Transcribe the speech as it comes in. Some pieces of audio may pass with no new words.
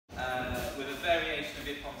of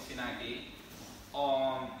Ippon Seoi Nage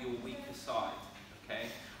on your weaker side, okay?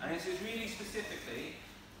 And this is really specifically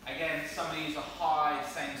against somebody who's a high,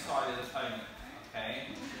 same-sided opponent, okay?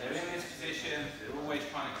 They're in this position, they're always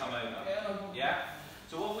trying to come over, yeah?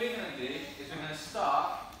 So what we're going to do is we're going to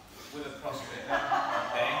start with a cross grip,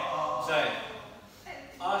 okay? So,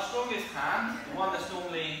 our strongest hand, the one that's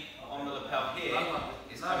normally on the lapel here,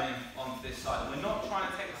 is coming onto this side. We're not trying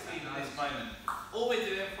to take the sleeve at this moment. All we're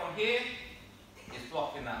doing from here is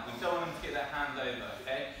blocking that. We don't want them to get their hand over,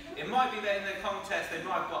 okay? It might be that in the contest they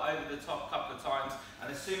might have got over the top a couple of times,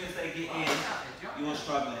 and as soon as they get in, you're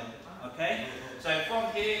struggling, okay? So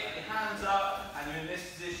from here, your hands up, and you're in this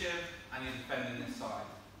position, and you're defending this side,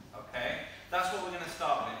 okay? That's what we're going to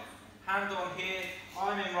start with. Hand on here,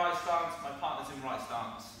 I'm in right stance, my partner's in right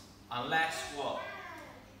stance. Unless what?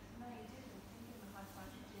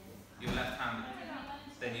 You're left-handed,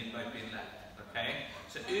 then you'd both be in left, okay?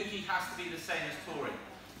 So uki has to be the same as tori.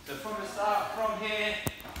 So from the start, from here,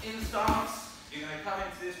 in stance, you're going to come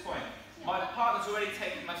into this point. My partner's already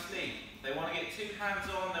taken my sleeve. They want to get two hands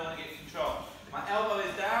on, they want to get control. My elbow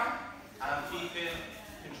is down, and I'm keeping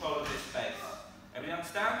control of this space. Everybody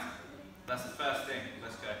understand? That's the first thing.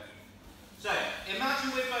 Let's go. So,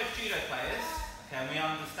 imagine we're both judo players, okay, and we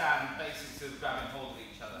understand the basics of grabbing hold of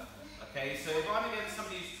each other. Okay, so if I'm against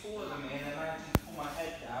somebody who's taller than me and they manage to pull my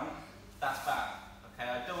head down, that's bad. Okay,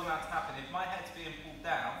 I don't want that to happen. If my head's being pulled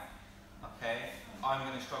down, okay, I'm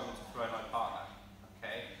going to struggle to throw my partner.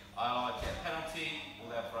 Okay, I'll either get a penalty or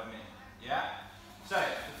they'll throw me. Yeah? So,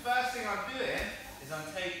 the first thing I'm doing is I'm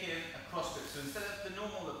taking a cross grip. So instead of the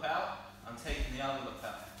normal lapel, I'm taking the other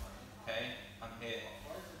lapel. Okay, I'm here.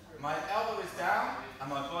 My elbow is down and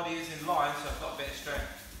my body is in line, so I've got a bit of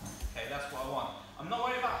strength. Okay, that's what I want. I'm not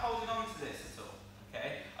worried about holding on to this at all,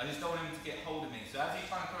 okay? I just don't want him to get hold of me. So as he's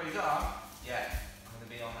trying to throw his arm, yeah, I'm going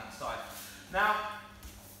to be on that side. Now,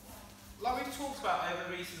 like we've talked about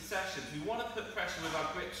over recent sessions, we want to put pressure with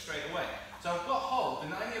our grip straight away. So I've got hold,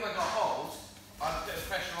 and not only have I got hold, I've put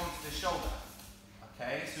pressure onto the shoulder,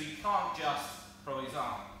 okay? So he can't just throw his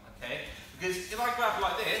arm, okay? Because if I grab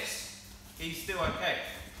like this, he's still okay.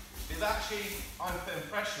 If actually I'm putting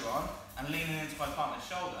pressure on and leaning into my partner's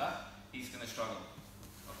shoulder, he's going to struggle,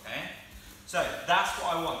 okay? So that's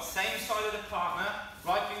what I want. Same side of the partner,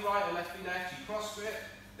 right be right or left be left, you cross grip,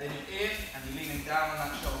 then you're in and you're leaning down on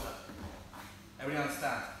that shoulder. Everybody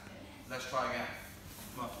understand? Let's try again.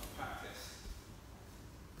 Come on, practice.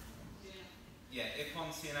 Yeah,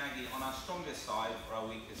 Ippon Seoi Nage on our strongest side or our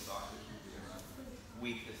weakest side?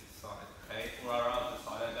 Weakest side, okay? Or our other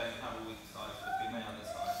side, I don't have a weak side, so it'll be my other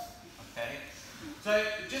side, okay? So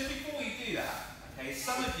just before you do that, okay,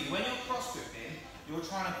 some of you, when you're cross gripping, you're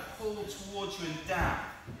trying to pull towards you and down.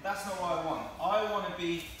 That's not what I want. I want to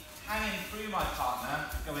be hanging through my partner,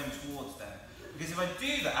 going towards them. Because if I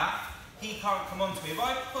do that, he can't come onto me. If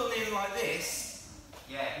I pull in like this,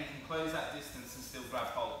 yeah, he can close that distance and still grab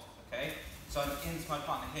hold, okay? So I'm into my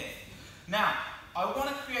partner here. Now, I want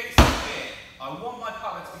to create some fear. I want my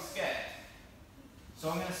partner to be scared. So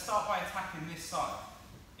I'm going to start by attacking this side,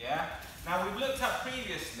 yeah? Now, we've looked at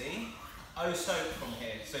previously, so from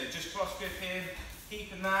here. So just cross gripping,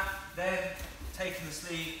 keeping that, then taking the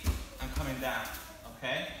sleeve and coming down,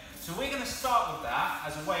 okay? So we're going to start with that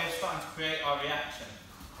as a way of starting to create our reaction,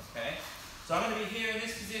 okay? So I'm going to be here in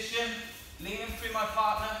this position, leaning through my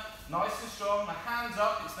partner, nice and strong, my hands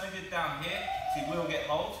up, it's no good down here, so you will get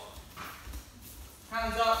hold.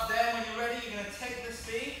 Hands up, then when you're ready, you're going to take the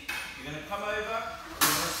sleeve, you're going to come over,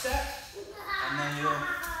 you're going to step, and then you're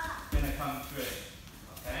going to come through,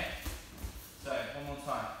 okay? So, one more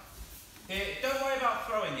time. Here, don't worry about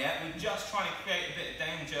throwing yet, we're just trying to create a bit of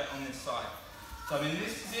danger on this side. So I'm in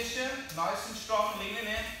this position, nice and strong, leaning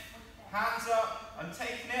in, hands up, I'm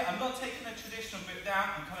taking it, I'm not taking a traditional grip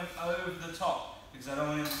down, I'm coming over the top, because I don't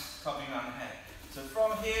want him to cover me around the head. So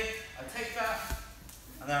from here, I take that,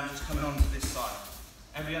 and then I'm just coming onto this side.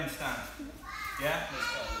 Everybody understand? Yeah? Let's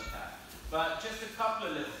go with that. But just a couple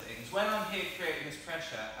of little things. When I'm here creating this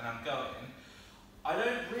pressure and I'm going, I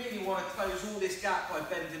don't really want to close all this gap by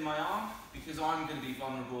bending my arm because I'm going to be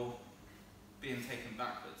vulnerable being taken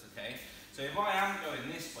backwards, okay? So if I am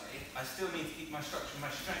going this way, I still need to keep my structure and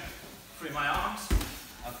my strength through my arms,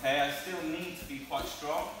 okay? I still need to be quite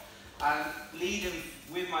strong and leading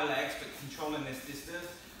with my legs but controlling this distance.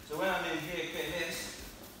 So when I'm in here creating this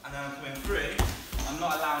and then I'm coming through, I'm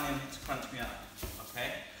not allowing him to crunch me up,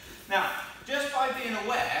 okay? Now, just by being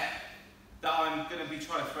aware that I'm going to be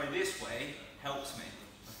trying to throw this way helps me,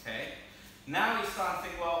 okay? Now he's starting to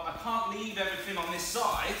think, well, I can't leave everything on this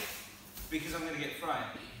side because I'm going to get thrown.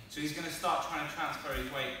 So he's going to start trying to transfer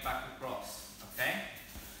his weight back across, okay?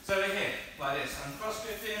 So we're here, like this. this. I'm cross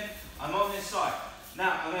gripping, I'm on this side.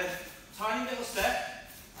 Now, I'm going to tiny little step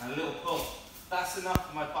and a little pull. That's enough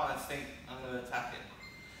for my partner to think I'm going to attack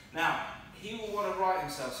it. Now, he will want to right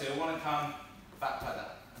himself, so he'll want to come back like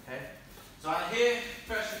that, okay? So I'm here,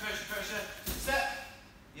 pressure, pressure, pressure, step.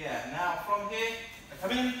 Yeah, now from here, I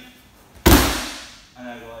come in, and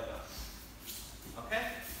I go over. Okay?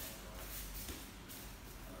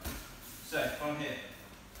 So, from here,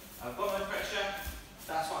 I've got my pressure,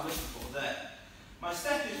 that's what I'm looking for there. My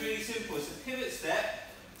step is really simple, it's a pivot step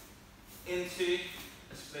into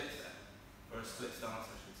a split step, or a split stance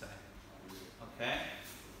I should say. Okay?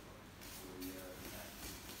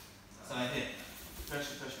 So I hit,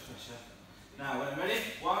 pressure, pressure, pressure. Now when I'm ready,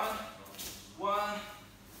 1,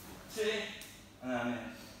 2, and then I'm in.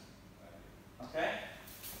 Okay?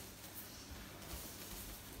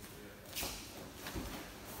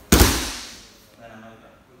 Then I'm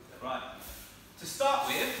over. Right. To start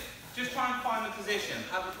with, just try and find the position,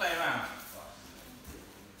 have a play around.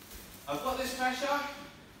 I've got this pressure,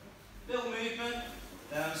 little movement,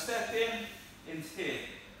 then I'm stepping into here.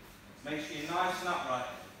 Make sure you're nice and upright.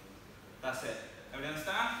 That's it. Everybody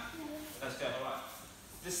understand? Let's go. All right.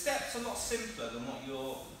 The steps are a lot simpler than what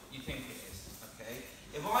you think it is. Okay.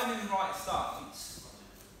 If I'm in right stance,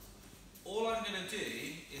 all I'm going to do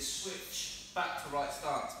is switch back to right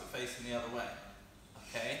stance, but facing the other way.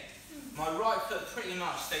 Okay. My right foot pretty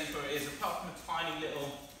much stays where it is, apart from a tiny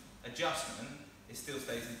little adjustment, it still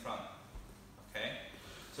stays in front. Okay?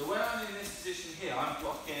 So when I'm in this position here, I'm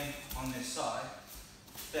blocking on this side.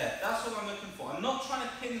 There, that's what I'm looking for. I'm not trying to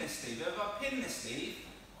pin this sleeve. If I pin this sleeve,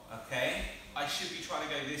 okay, I should be trying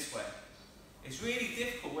to go this way. It's really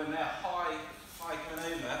difficult when they're high coming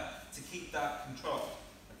over to keep that control.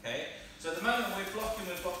 Okay? So at the moment we're blocking,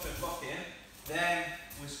 then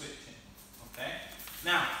we're switching. Okay?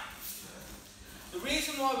 Now, the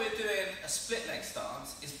reason why we're doing a split leg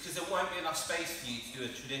stance is because there won't be enough space for you to do a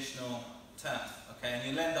traditional turn, okay, and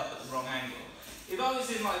you'll end up at the wrong angle. If I was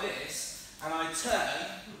in like this, and I turn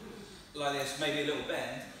like this, maybe a little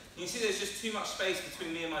bend, you see there's just too much space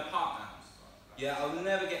between me and my partner. Yeah, I'll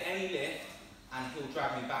never get any lift, and he'll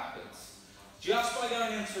drag me backwards. Just by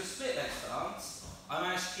going into a split leg stance, I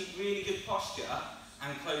manage to keep really good posture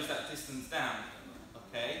and close that distance down,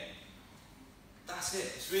 okay? That's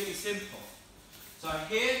it, it's really simple. So I'm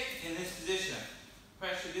here in this position,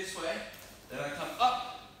 pressure this way, then I come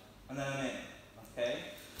up, and then I'm in, okay?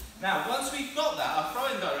 Now, once we've got that, our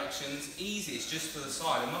throwing direction's easy, it's just to the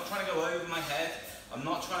side. I'm not trying to go over my head, I'm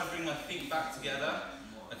not trying to bring my feet back together,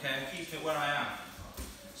 okay, I'm keeping it where I am.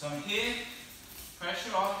 So I'm here,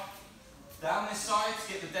 pressure on, down this side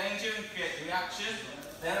to get the danger and create the reaction,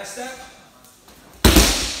 then I step,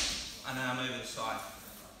 and then I'm over the side,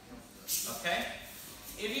 okay?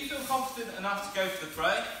 If you feel confident enough to go for the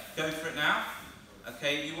throw, go for it now.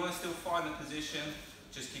 Okay, you want to still find the position,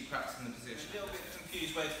 just keep practicing the position. A little bit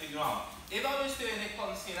confused where to put your arm. If I was doing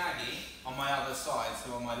Ippon Seoi Nage on my other side,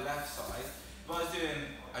 so on my left side, if I was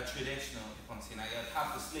doing a traditional Ippon Seoi Nage, I'd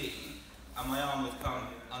have the sleeve and my arm would come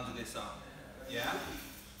under this arm. Yeah?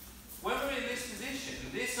 When we're in this position,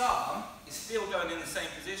 this arm is still going in the same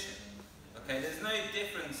position. Okay, there's no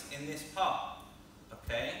difference in this part.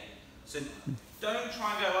 Okay? So don't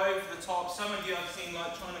try and go over the top. Some of you I've seen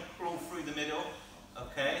like trying to crawl through the middle.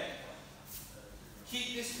 Okay?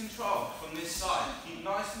 Keep this control from this side. Keep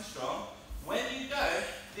nice and strong. When you go,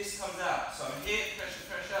 this comes out. So I'm here, pressure,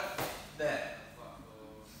 pressure, there.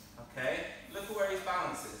 Okay? Look at where his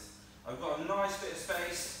balance is. I've got a nice bit of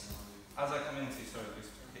space as I come into, sorry, this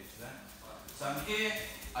picture there. So I'm here,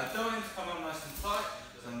 I don't want to come on nice and tight,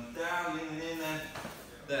 so I'm down, leaning in, then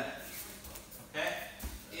there. Okay?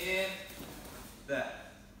 In, there.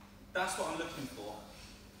 That's what I'm looking for.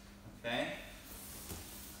 Okay?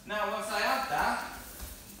 Now once I add that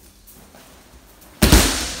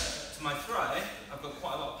to my throw, I've got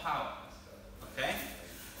quite a lot of power. Okay?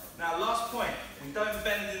 Now last point, we don't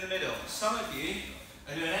bend in the middle. Some of you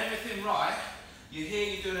are doing everything right. You're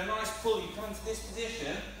here, you're doing a nice pull, you come into this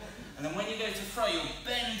position, and then when you go to throw, you're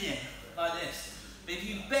bending like this. But if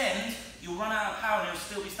you bend, you'll run out of power and you'll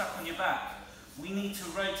still be stuck on your back. We need to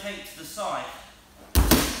rotate to the side.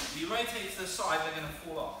 If you rotate to the side, they're going to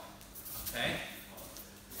fall off. Okay?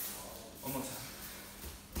 One more time.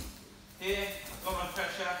 Here, I've got my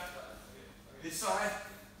pressure. This side.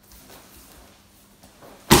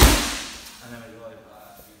 And then we go over.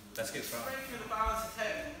 Let's get started. Breaking the balance of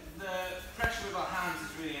the pressure with our hands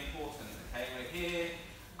is really important. Okay, we're here.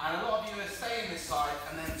 And a lot of you are staying this side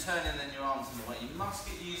and then turning then your arms in the way. You must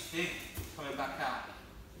get used to coming back out.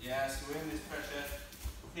 Yeah, so we're in this pressure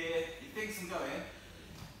here. He thinks I'm going.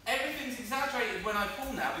 Everything's exaggerated when I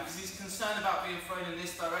pull now because he's concerned about being thrown in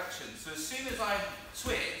this direction. So as soon as I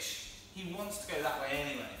switch, he wants to go that way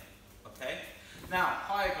anyway. Okay? Now,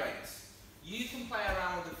 higher grades. You can play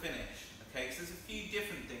around with the finish. Okay? Because there's a few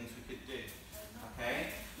different things we could do.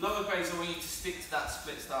 Okay? Lower grades, I want you to stick to that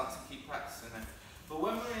split stance and keep practicing it. But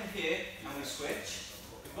when we're in here and we switch,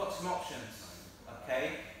 we've got some options.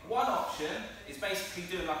 Okay? One option is basically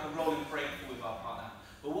doing like a rolling breakthrough with our partner.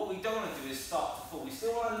 But what we don't want to do is start to fall. We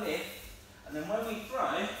still want to lift, and then when we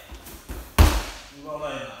throw, we roll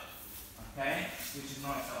over. Okay? Which is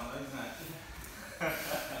nice, isn't it?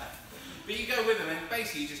 But you go with them, and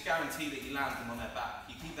basically you just guarantee that you land them on their back.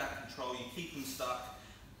 You keep that control, you keep them stuck,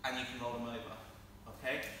 and you can roll them over.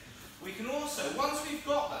 Okay? We can also, once we've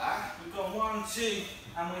got that, we've gone 1, 2,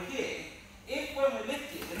 and we're here. If when we're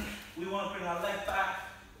lifting, we want to bring our leg back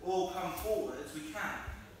or come forwards, we can,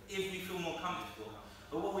 if we feel more comfortable.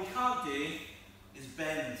 But what we can't do is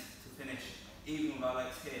bend to finish, even with our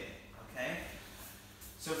legs here. Okay?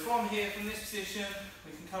 So from here, from this position,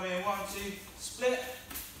 we can come in 1, 2, split,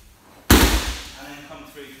 and then come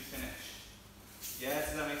through to finish. Yeah,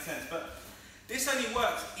 does that make sense? But this only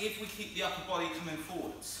works if we keep the upper body coming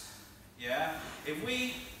forwards. Yeah? If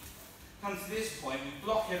we come to this point, we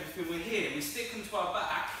block everything, we're here, we stick them to our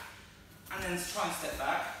back, and then try and step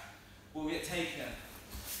back, we'll get taken.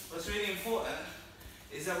 What's really important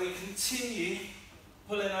is that we continue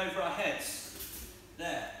pulling over our heads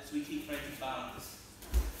there as we keep breaking balance.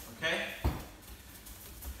 Okay?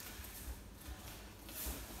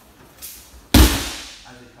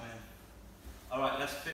 As we come in. Alright, let's finish.